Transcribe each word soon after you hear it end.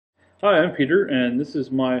Hi, I'm Peter, and this is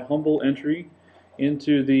my humble entry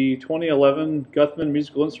into the 2011 Guthman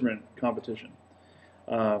Musical Instrument Competition.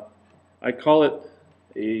 Uh, I call it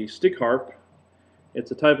a StickHarp. It's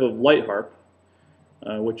a type of light harp,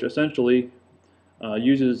 which essentially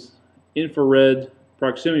uses infrared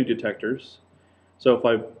proximity detectors. So if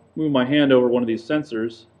I move my hand over one of these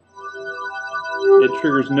sensors, it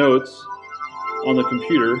triggers notes on the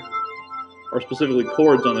computer, or specifically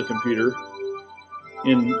chords on the computer,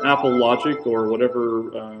 in Apple Logic or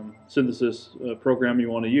whatever synthesis program you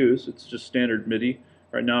want to use. It's just standard MIDI.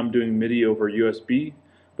 Right now I'm doing MIDI over USB,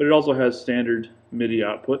 but it also has standard MIDI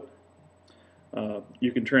output.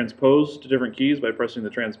 You can transpose to different keys by pressing the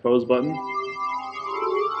transpose button.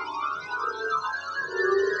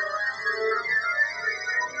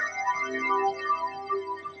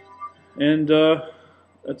 And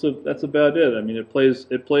that's about it. I mean, it plays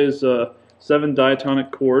 7 diatonic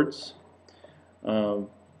chords.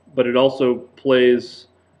 But it also plays,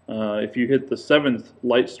 if you hit the 7th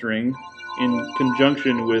light string in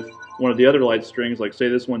conjunction with one of the other light strings, like say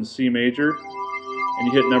this one's C major, and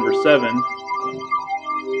you hit number 7,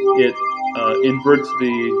 it inverts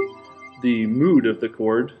the mood of the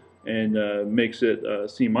chord and makes it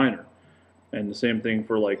C minor. And the same thing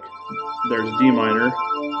for, like, there's D minor,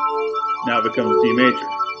 now it becomes D major.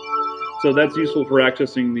 So that's useful for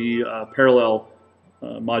accessing the parallel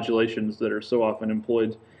modulations that are so often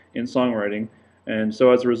employed in songwriting. And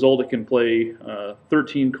so as a result, it can play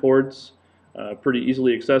 13 chords pretty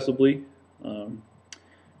easily accessibly,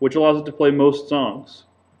 which allows it to play most songs,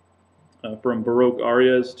 from Baroque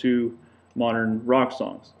arias to modern rock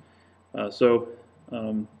songs.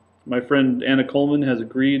 My friend Anna Coleman has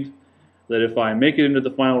agreed that if I make it into the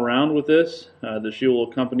final round with this, that she will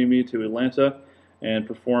accompany me to Atlanta and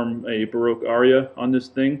perform a Baroque aria on this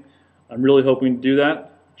thing. I'm really hoping to do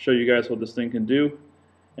that, show you guys what this thing can do,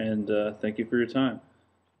 and thank you for your time.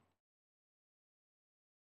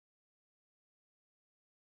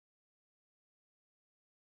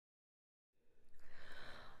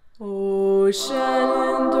 Oh,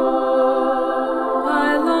 Shenandoah,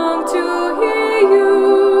 I long to hear you.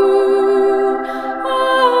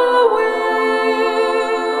 Away,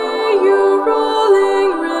 you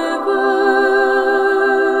rolling river.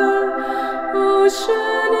 Oh,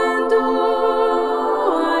 Shenandoah,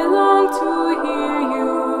 I long to hear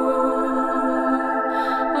you.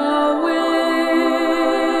 Away,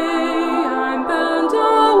 I'm bound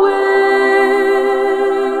away,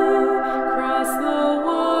 cross the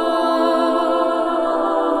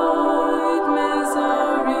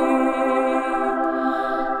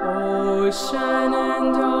Oh,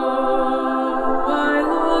 Shenandoah, I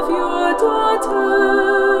love your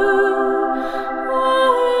daughter.